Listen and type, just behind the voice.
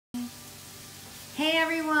Hey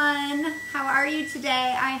everyone, how are you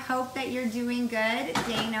today? I hope that you're doing good.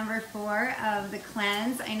 Day number 4 of the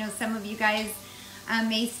cleanse. I know some of you guys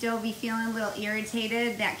may still be feeling a little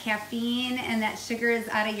irritated. That caffeine and that sugar is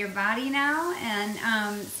out of your body now,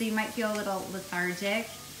 and so you might feel a little lethargic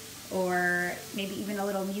or maybe even a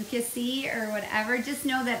little mucusy or whatever. Just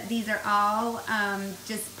know that these are all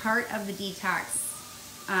just part of the detox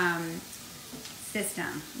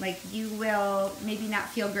system. Like, you will maybe not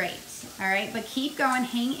feel great, all right, but keep going,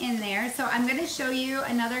 hang in there. So I'm going to show you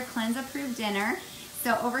another cleanse approved dinner.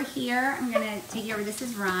 So over here, I'm going to take you over. This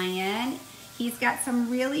is Ryan. He's got some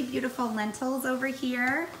really beautiful lentils over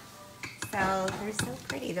here. So they're so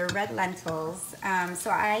pretty. They're red lentils. So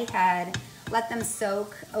I had let them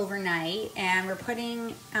soak overnight, and we're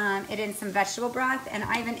putting it in some vegetable broth, and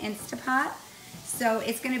I have an Instapot. So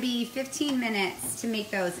it's going to be 15 minutes to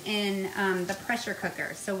make those in the pressure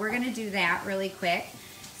cooker. So we're going to do that really quick.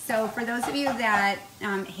 So for those of you that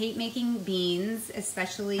hate making beans,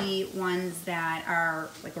 especially ones that are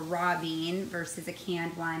like a raw bean versus a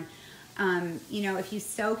canned one, you know, if you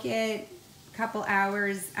soak it a couple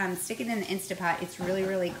hours, stick it in the Instapot, it's really,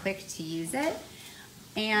 really quick to use it.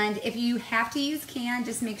 And if you have to use canned,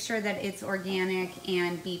 just make sure that it's organic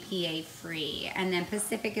and BPA free. And then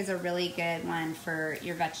Pacific is a really good one for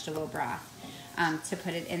your vegetable broth to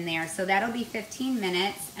put it in there. So that'll be 15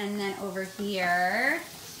 minutes. And then over here,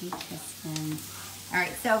 all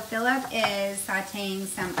right, so Philip is sauteing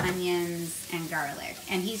some onions and garlic.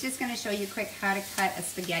 And he's just gonna show you quick how to cut a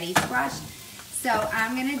spaghetti squash. So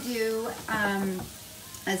I'm gonna do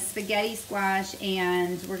a spaghetti squash,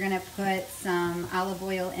 and we're gonna put some olive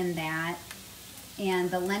oil in that,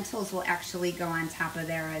 and the lentils will actually go on top of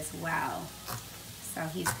there as well. So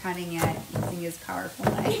he's cutting it using his powerful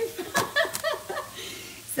knife.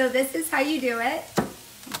 So this is how you do it.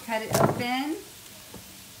 You cut it open.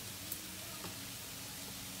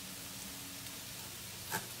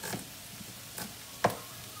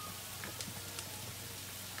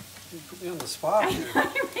 You put me on the spot here.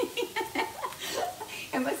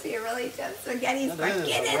 It must be a really tough spaghetti squash.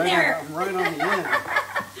 Get in right there. I'm right on the end.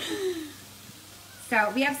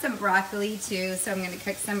 So we have some broccoli too. So I'm going to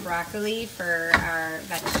cook some broccoli for our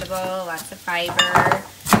vegetable. Lots of fiber.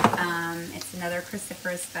 It's another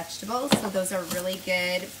cruciferous vegetable. So those are really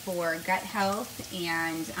good for gut health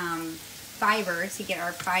and fiber, to get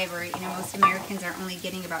our fiber. You know, most Americans are only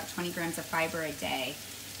getting about 20 grams of fiber a day.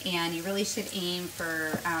 And you really should aim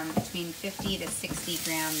for between 50 to 60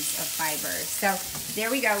 grams of fiber. So there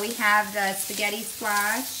we go. We have the spaghetti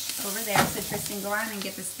squash over there. So Tristan, go on and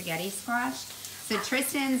get the spaghetti squash. So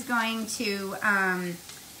Tristan's going to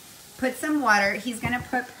put some water. He's going to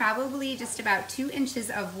put probably just about 2 inches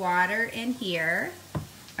of water in here.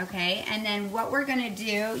 Okay, and then what we're going to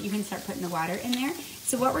do, you can start putting the water in there.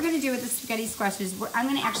 So what we're going to do with the spaghetti squash is I'm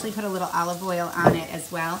going to actually put a little olive oil on it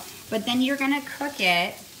as well. But then you're going to cook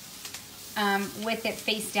it with it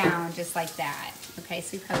face down, just like that. Okay,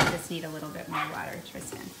 so you probably just need a little bit more water,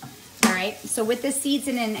 Tristan. All right, so with the seeds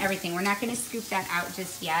in it and everything, we're not going to scoop that out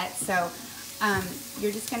just yet. So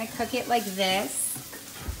you're just going to cook it like this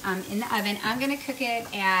in the oven. I'm going to cook it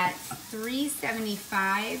at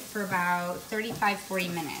 375 for about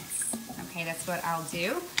 35-40 minutes. Okay, that's what I'll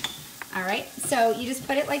do. All right, so you just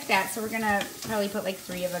put it like that. So we're going to probably put like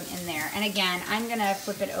 3 of them in there. And again, I'm going to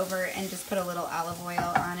flip it over and just put a little olive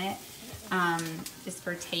oil on it. Just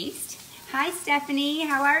for taste. Hi, Stephanie.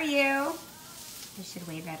 How are you? I should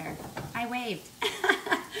wave at her. I waved.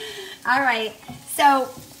 All right. So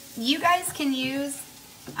you guys can use,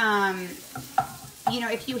 you know,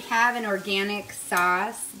 if you have an organic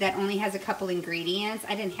sauce that only has a couple ingredients.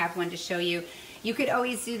 I didn't have one to show you. You could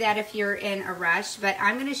always do that if you're in a rush, but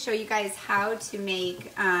I'm going to show you guys how to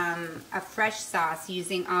make a fresh sauce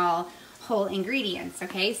using all whole ingredients.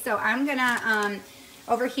 Okay. So I'm going to...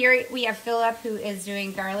 over here we have Philip, who is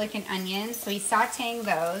doing garlic and onions, so he's sauteing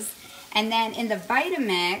those. And then in the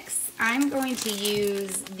Vitamix, I'm going to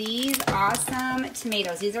use these awesome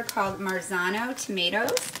tomatoes. These are called Marzano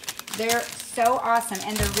tomatoes. They're so awesome,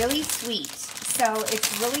 and they're really sweet. So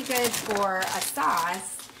it's really good for a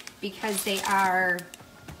sauce because they are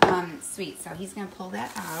sweet. So he's going to pull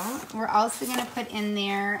that out. We're also going to put in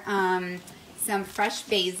there some fresh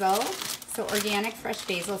basil. So organic fresh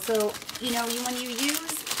basil. So, you know, when you use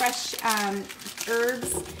fresh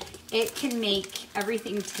herbs, it can make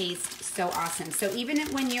everything taste so awesome. So even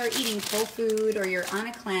when you're eating whole food or you're on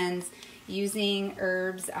a cleanse, using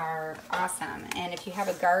herbs are awesome. And if you have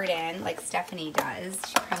a garden like Stephanie does,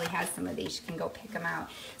 she probably has some of these, she can go pick them out.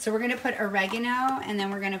 So we're going to put oregano, and then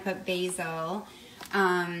we're going to put basil.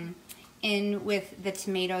 in with the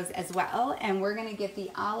tomatoes as well. And we're gonna get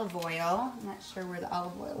the olive oil. I'm not sure where the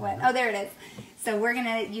olive oil went. Oh, there it is. So we're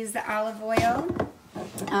gonna use the olive oil.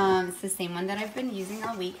 It's the same one that I've been using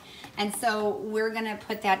all week. And so we're gonna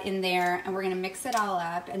put that in there and we're gonna mix it all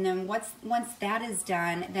up. And then once that is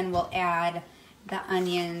done, then we'll add the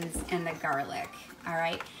onions and the garlic, all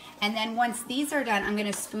right? And then once these are done, I'm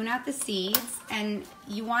gonna spoon out the seeds, and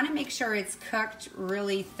you wanna make sure it's cooked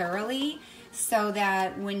really thoroughly so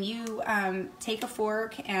that when you take a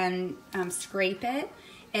fork and scrape it,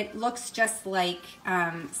 it looks just like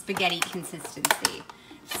spaghetti consistency.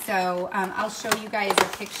 So I'll show you guys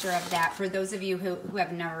a picture of that for those of you who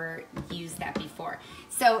have never used that before.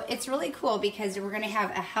 So it's really cool because we're gonna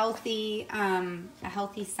have a healthy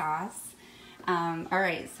sauce. All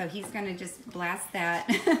right, so he's gonna just blast that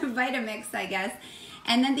Vitamix, I guess.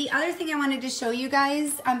 And then the other thing I wanted to show you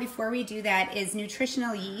guys before we do that is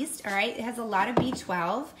nutritional yeast, all right? It has a lot of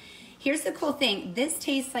B12. Here's the cool thing. This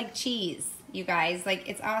tastes like cheese, you guys. Like,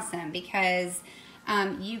 it's awesome because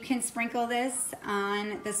you can sprinkle this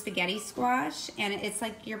on the spaghetti squash and it's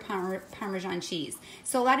like your Parmesan cheese.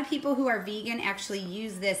 So a lot of people who are vegan actually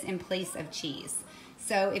use this in place of cheese.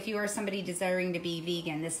 So if you are somebody desiring to be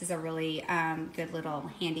vegan, this is a really good little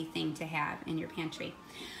handy thing to have in your pantry.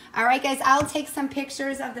 All right, guys, I'll take some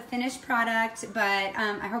pictures of the finished product, but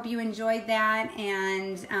I hope you enjoyed that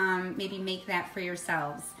and maybe make that for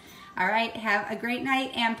yourselves. All right, have a great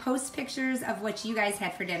night and post pictures of what you guys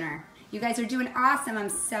had for dinner. You guys are doing awesome. I'm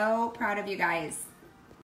so proud of you guys.